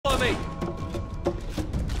me!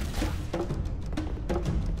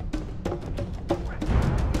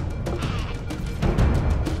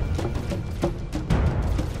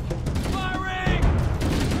 Firing!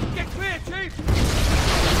 Get clear, Chief!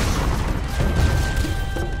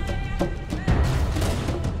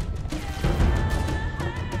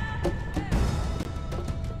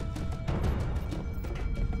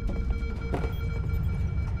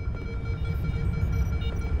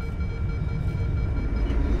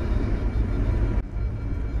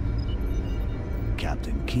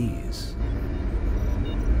 Captain Keyes.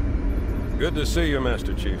 Good to see you,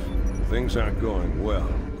 Master Chief. Things aren't going well.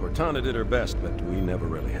 Cortana did her best, but we never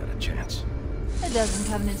really had a chance. A dozen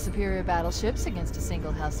Covenant superior battleships against a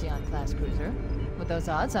single Halcyon-class cruiser. With those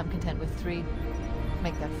odds, I'm content with 3,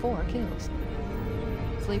 make that 4 kills.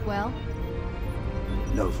 Sleep well?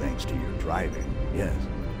 No thanks to your driving, yes.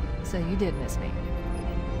 So you did miss me.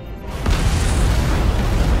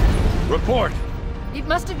 Report! It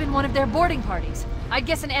must have been one of their boarding parties. I'd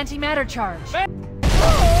guess an antimatter charge.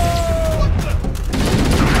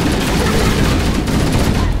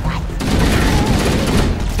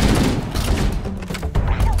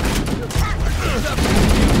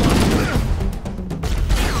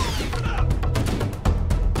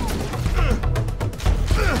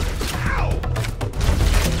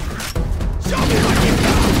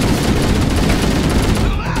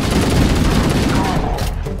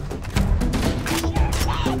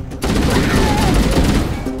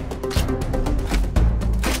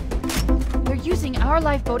 Our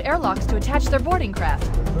lifeboat airlocks to attach their boarding craft.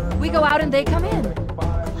 We go out and they come in.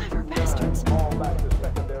 Clever bastards.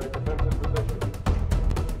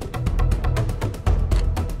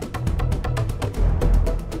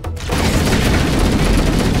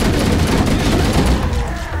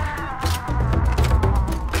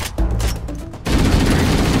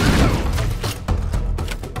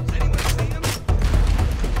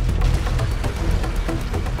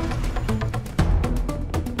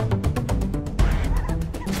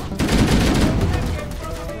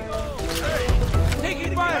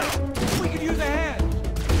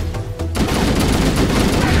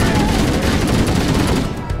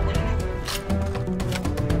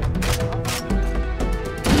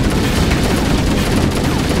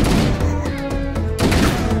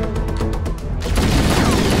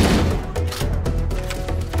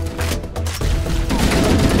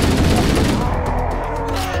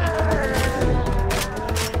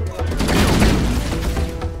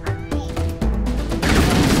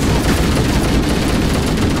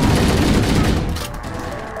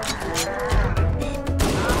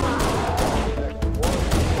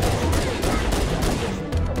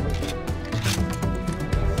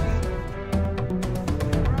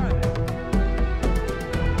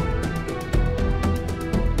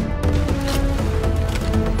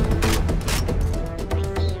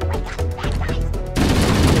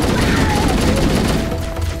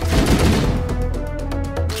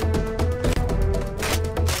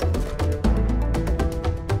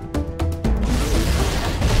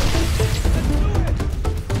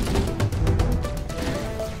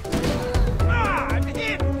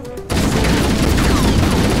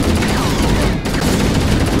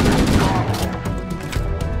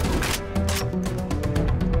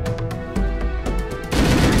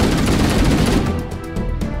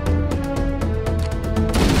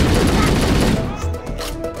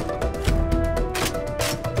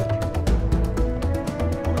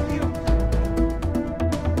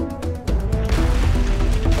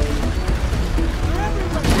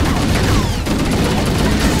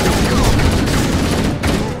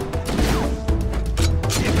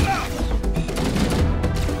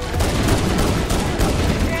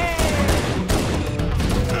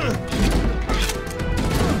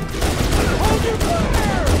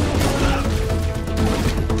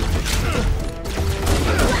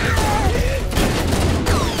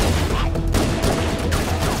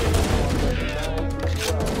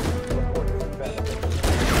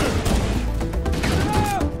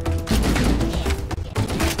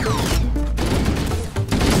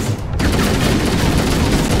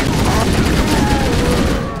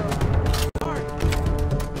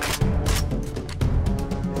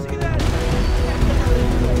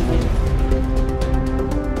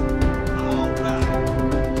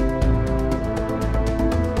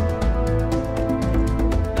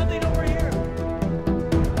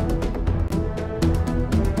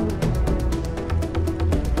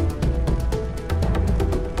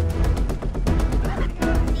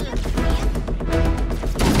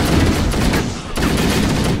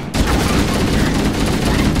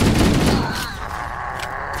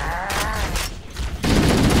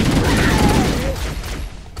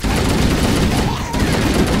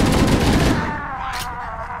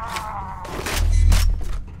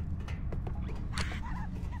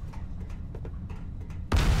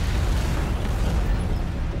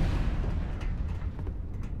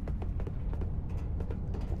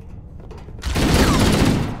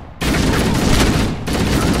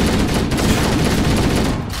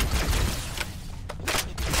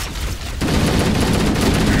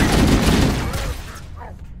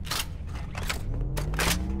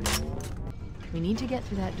 We need to get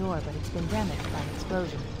through that door, but it's been damaged by an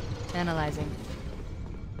explosion. Analyzing.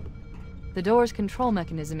 The door's control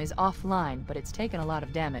mechanism is offline, but it's taken a lot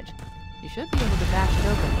of damage. You should be able to bash it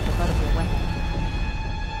open with the butt of your weapon.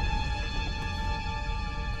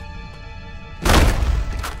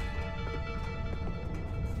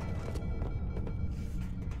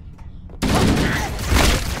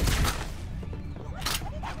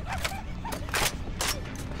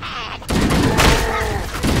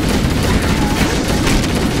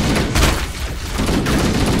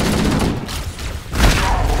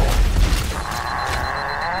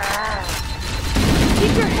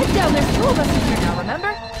 Keep your head down, there's two of us in here now,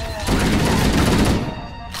 remember?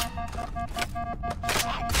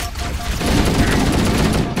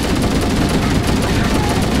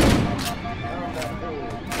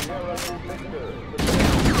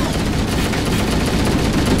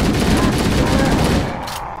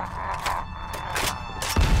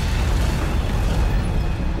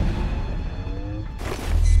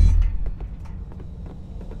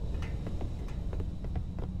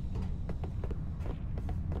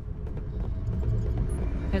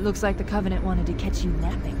 It looks like the Covenant wanted to catch you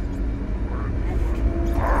napping.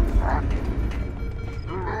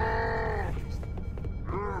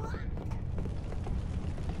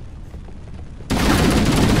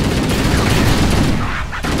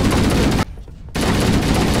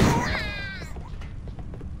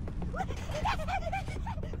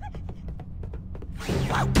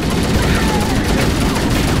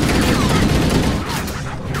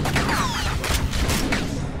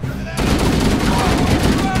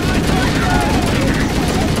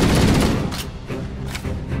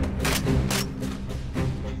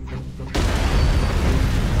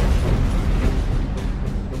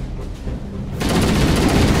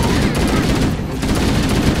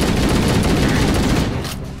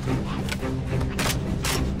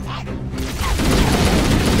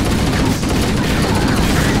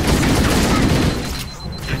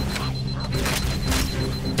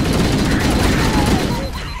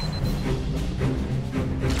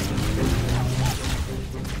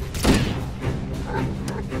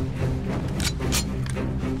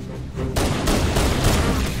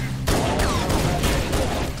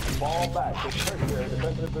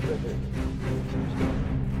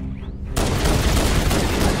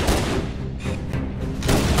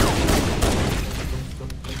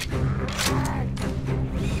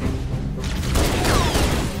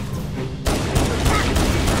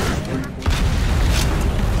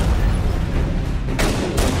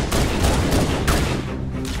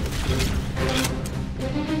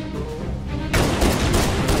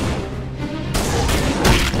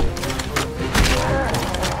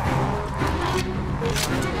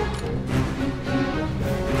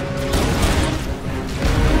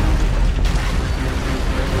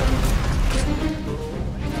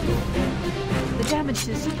 damage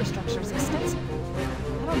to the superstructure is extensive.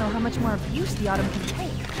 I don't know how much more abuse the Autumn can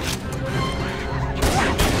take.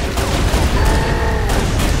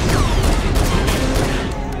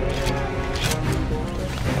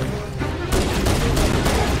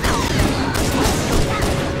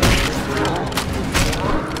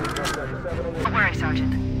 Don't worry,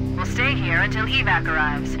 Sergeant. We'll stay here until evac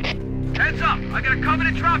arrives. Heads up! I got a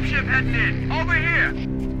Covenant dropship heading in! Over here!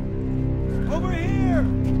 Over here!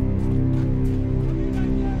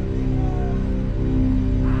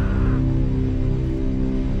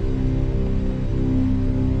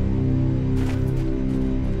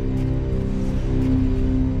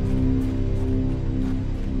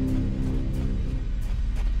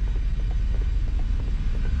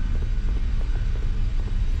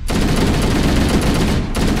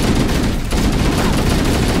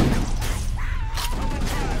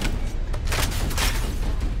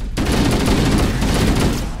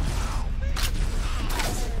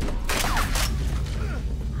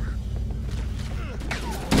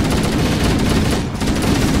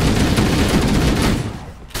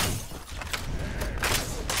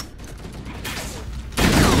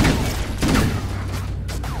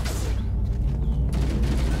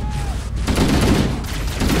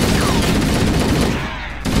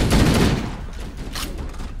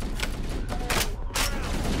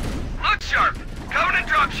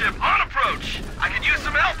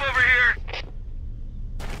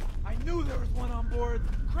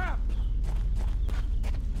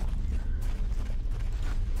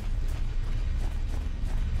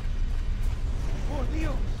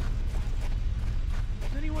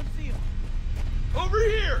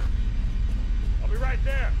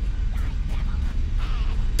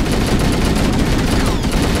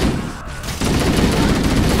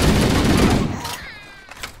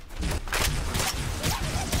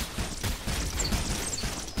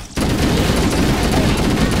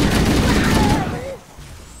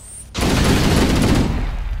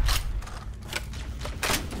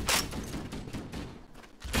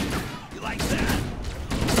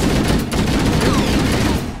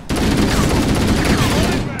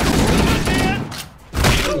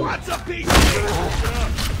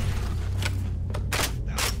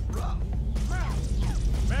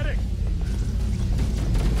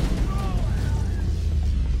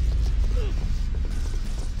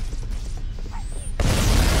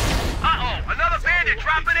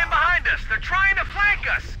 They're trying to flank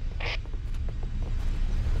us!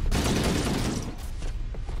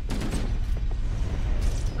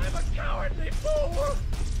 I'm a cowardly fool!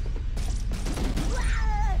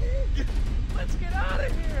 Let's get out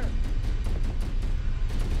of here!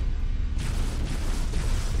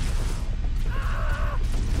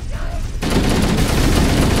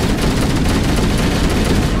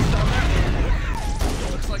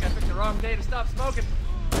 Looks like I picked the wrong day to stop smoking.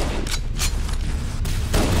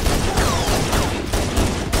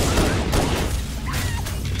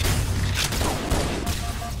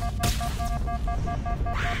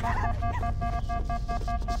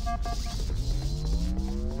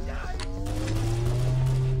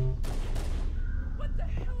 What the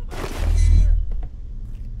hell am I doing here?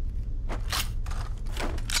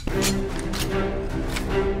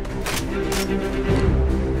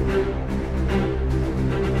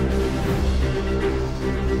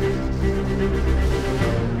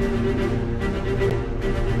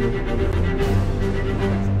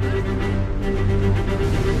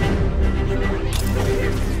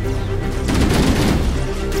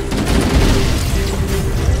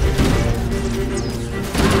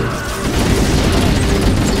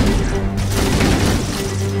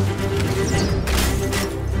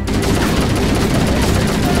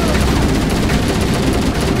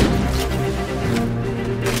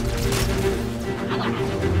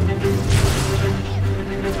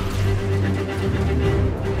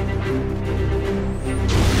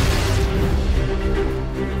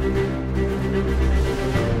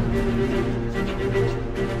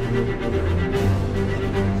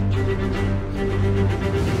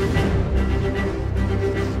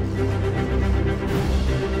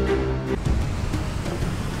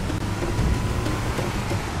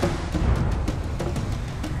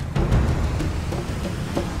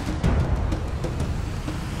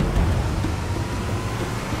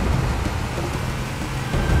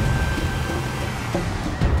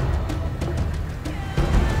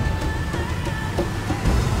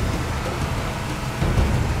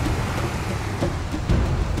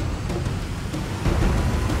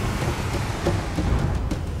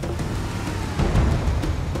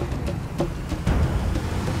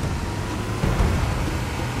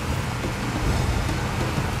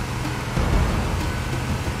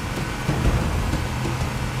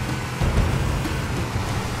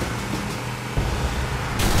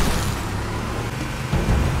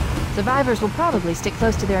 Survivors will probably stick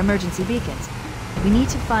close to their emergency beacons. We need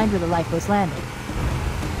to find where the lifeboat's landed.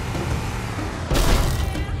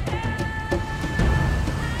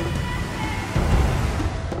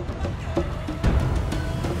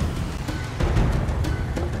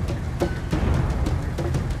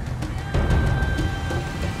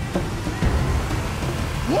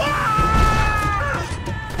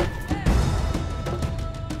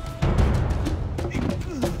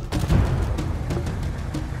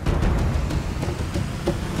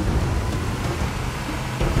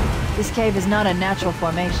 This cave is not a natural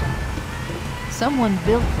formation. Someone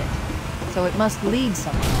built it, so it must lead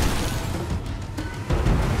somewhere.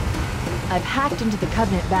 I've hacked into the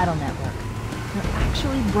Covenant battle network. They're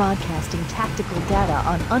actually broadcasting tactical data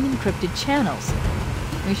on unencrypted channels.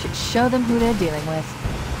 We should show them who they're dealing with.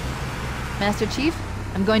 Master Chief,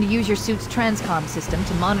 I'm going to use your suit's transcom system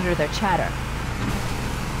to monitor their chatter.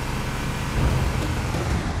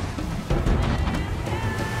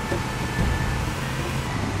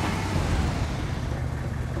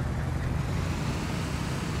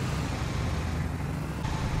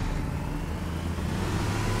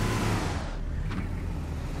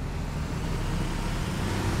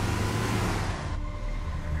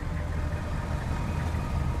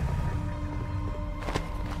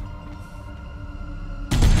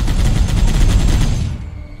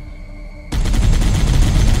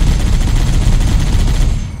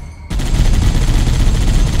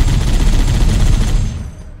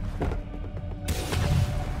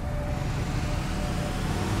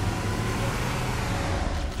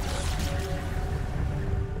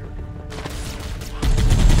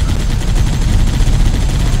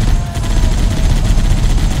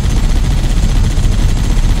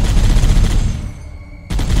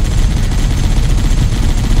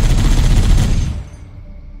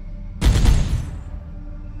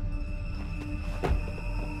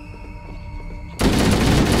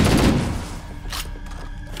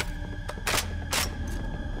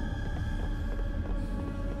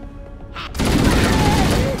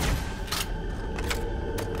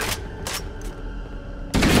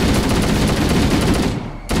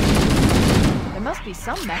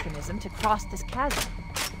 Some mechanism to cross this chasm.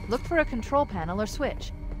 Look for a control panel or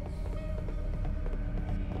switch.